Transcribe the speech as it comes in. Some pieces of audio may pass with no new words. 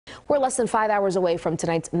We're less than 5 hours away from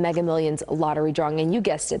tonight's Mega Millions lottery drawing, and you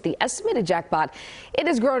guessed it, the estimated jackpot, it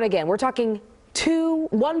has grown again. We're talking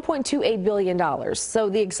 $1.28 billion. So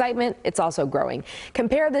the excitement, it's also growing.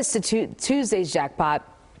 Compare this to Tuesday's jackpot.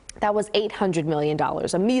 That was $800 million,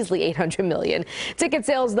 a measly $800 million. Ticket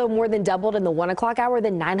sales, though, more than doubled in the 1 o'clock hour,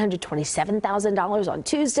 then $927,000 on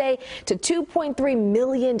Tuesday to $2.3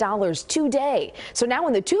 million today. So now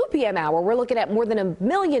in the 2 p.m. hour, we're looking at more than $1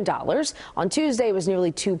 million. On Tuesday, it was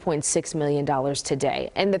nearly $2.6 million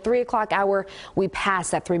today. And the 3 o'clock hour, we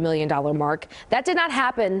passed that $3 million mark. That did not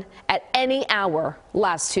happen at any hour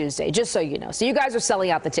last Tuesday, just so you know. So you guys are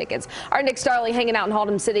selling out the tickets. Our Nick Starling hanging out in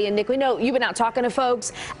Haltom City. And Nick, we know you've been out talking to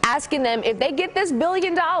folks, asking them if they get this $1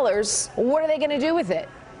 billion, what are they going to do with it?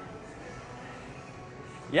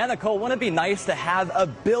 Yeah, Nicole, wouldn't it be nice to have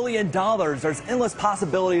 $1 billion? There's endless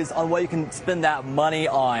possibilities on what you can spend that money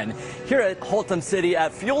on. Here at Haltom City,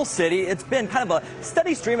 at Fuel City, it's been kind of a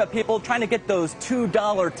steady stream of people trying to get those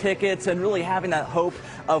 $2 tickets and really having that hope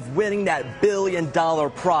of winning that $1 billion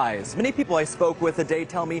prize. Many people I spoke with today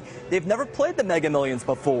tell me they've never played the Mega Millions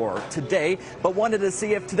before today, but wanted to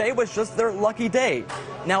see if today was just their lucky day.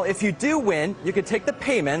 Now, if you do win, you could take the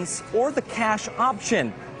payments or the cash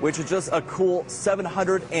option, which is just a cool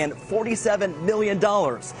 $747 million.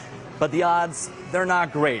 But the odds, they're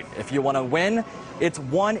not great. If you want to win, it's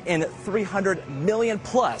 1 in 300 million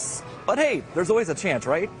plus. But hey, there's always a chance,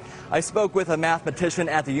 right? I spoke with a mathematician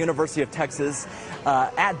at the University of Texas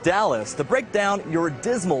at Dallas to break down your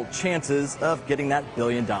dismal chances of getting that $1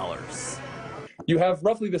 billion. You have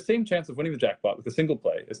roughly the same chance of winning the jackpot with a single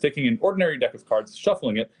play as taking an ordinary deck of cards,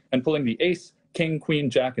 shuffling it, and pulling the ace, king, queen,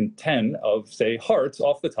 jack, and 10 of, say, hearts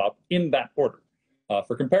off the top in that order.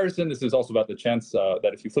 For comparison, this is also about the chance that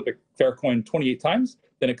if you flip a fair coin 28 times,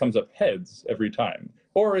 then it comes up heads every time.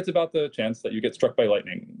 Or it's about the chance that you get struck by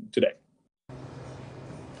lightning today.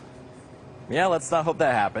 Yeah, let's not hope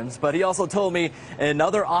that happens. But he also told me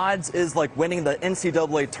another odds is like winning the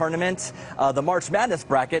NCAA tournament, the March Madness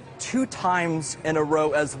bracket, 2 times in a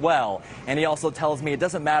row as well. And he also tells me it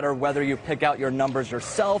doesn't matter whether you pick out your numbers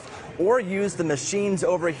yourself or use the machines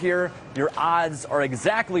over here, your odds are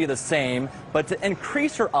exactly the same. But to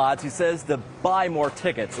increase your odds, he says, to buy more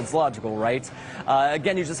tickets. It's logical, right?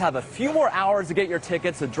 Again, you just have a few more hours to get your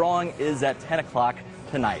tickets. The drawing is at 10 o'clock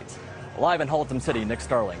tonight. Live in Haltom City, Nick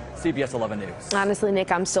Starling, CBS 11 News. Honestly,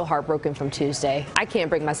 Nick, I'm still heartbroken from Tuesday. I can't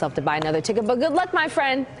bring myself to buy another ticket, but good luck, my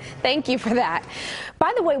friend. Thank you for that.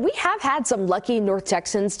 By the way, we have had some lucky North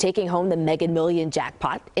Texans taking home the Mega Million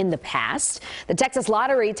jackpot in the past. The Texas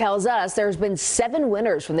Lottery tells us there's been 7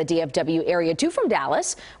 winners from the DFW area, 2 from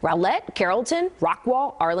Dallas, Rowlett, Carrollton,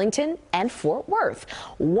 Rockwall, Arlington, and Fort Worth.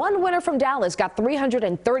 1 winner from Dallas got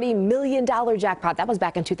 $330 million jackpot. That was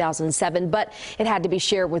back in 2007, but it had to be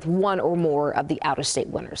shared with 1 or more of the out-of-state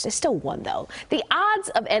winners. It's still 1, though. The odds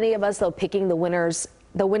of any of us, though, picking the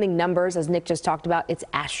winning numbers, as Nick just talked about, it's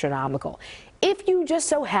astronomical. If you just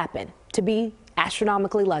so happen to be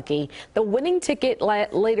astronomically lucky, the winning ticket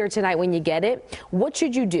later tonight when you get it, what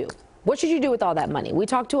should you do? What should you do with all that money? We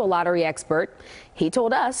talked to a lottery expert. He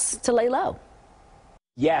told us to lay low.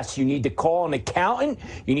 Yes, you need to call an accountant,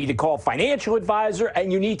 you need to call a financial advisor,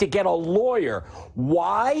 and you need to get a lawyer.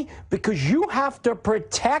 Why? Because you have to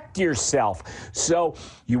protect yourself. So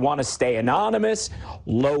you want to stay anonymous,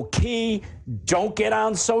 low key, don't get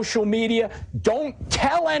on social media, don't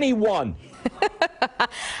tell anyone.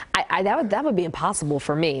 That would be impossible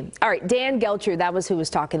for me. All right, Dan Geltru, that was who was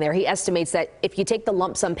talking there. He estimates that if you take the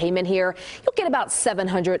lump sum payment here, you'll get about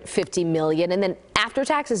 $750 million. And then after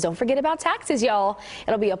taxes, don't forget about taxes, y'all.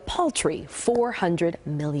 It'll be a paltry $400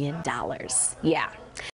 million. Yeah.